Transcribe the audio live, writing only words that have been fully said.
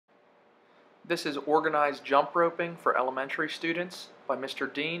This is organized jump roping for elementary students by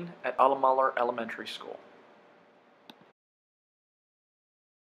Mr. Dean at Alamalar Elementary School.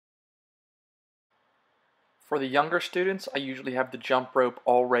 For the younger students, I usually have the jump rope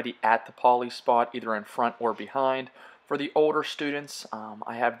already at the poly spot, either in front or behind. For the older students,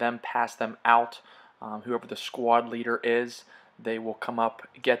 I have them pass them out. Whoever the squad leader is, they will come up,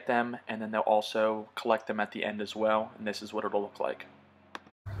 get them, and then they'll also collect them at the end as well. And this is what it'll look like.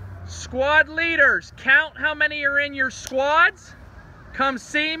 Squad leaders, count how many are in your squads. Come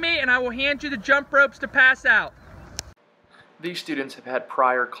see me and I will hand you the jump ropes to pass out. These students have had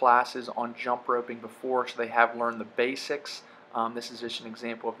prior classes on jump roping before, so they have learned the basics. This is just an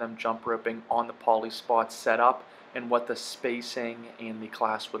example of them jump roping on the poly spot set up and what the spacing and the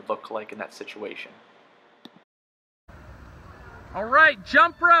class would look like in that situation. All right,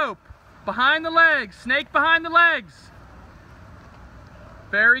 jump rope, behind the legs, snake behind the legs.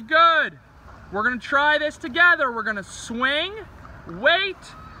 Very good. We're going to try this together. We're going to swing, wait,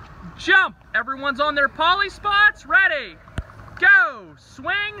 jump. Everyone's on their poly spots. Ready, go.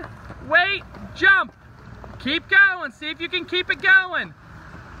 Swing, wait, jump. Keep going. See if you can keep it going.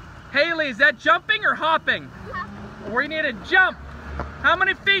 Haley, is that jumping or hopping? We need to jump. How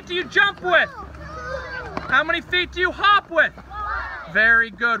many feet do you jump with? How many feet do you hop with? Very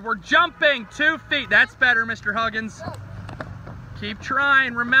good. We're jumping 2 feet. That's better, Mr. Huggins. Keep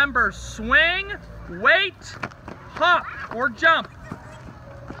trying. Remember, swing, wait, hop, or jump.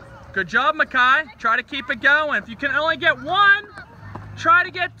 Good job, Makai. Try to keep it going. If you can only get one, try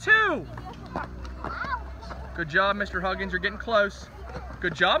to get two. Good job, Mr. Huggins. You're getting close.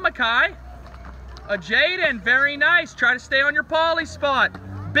 Good job, Makai. Jaden, very nice. Try to stay on your poly spot.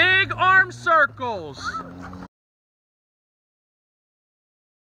 Big arm circles.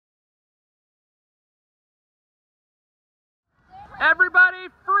 Everybody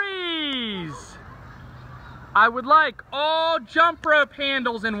freeze! I would like all jump rope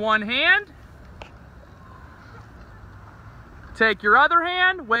handles in one hand. Take your other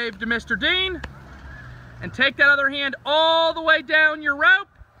hand, wave to Mr. Dean, and take that other hand all the way down your rope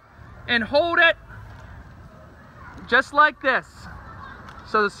and hold it just like this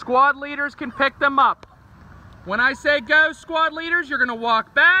so the squad leaders can pick them up. When I say go, squad leaders, you're gonna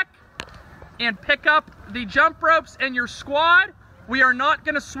walk back and pick up the jump ropes in your squad. We are not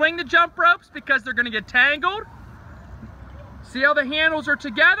going to swing the jump ropes because they're going to get tangled. See how the handles are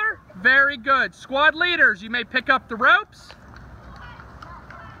together? Very good. Squad leaders, you may pick up the ropes.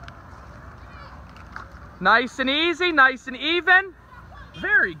 Nice and easy, nice and even.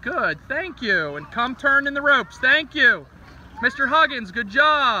 Very good, thank you. And come turn in the ropes, thank you. Mr. Huggins, good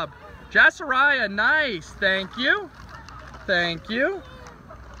job. Jasariah, nice, thank you. Thank you.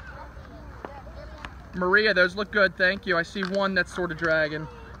 Maria, those look good, thank you. I see one that's sort of dragging.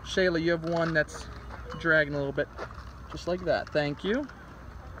 Shayla, you have one that's dragging a little bit. Just like that, thank you.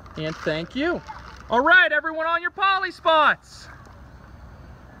 And thank you. All right, everyone on your poly spots.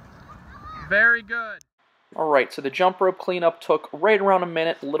 Very good. All right, so the jump rope cleanup took right around a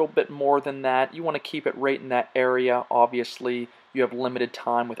minute, a little bit more than that. You want to keep it right in that area. Obviously, you have limited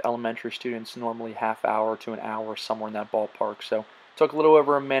time with elementary students, normally half hour to an hour, somewhere in that ballpark. So it took a little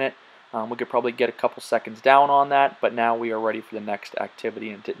over a minute. We could probably get a couple seconds down on that, but now we are ready for the next activity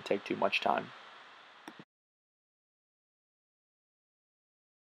and it didn't take too much time.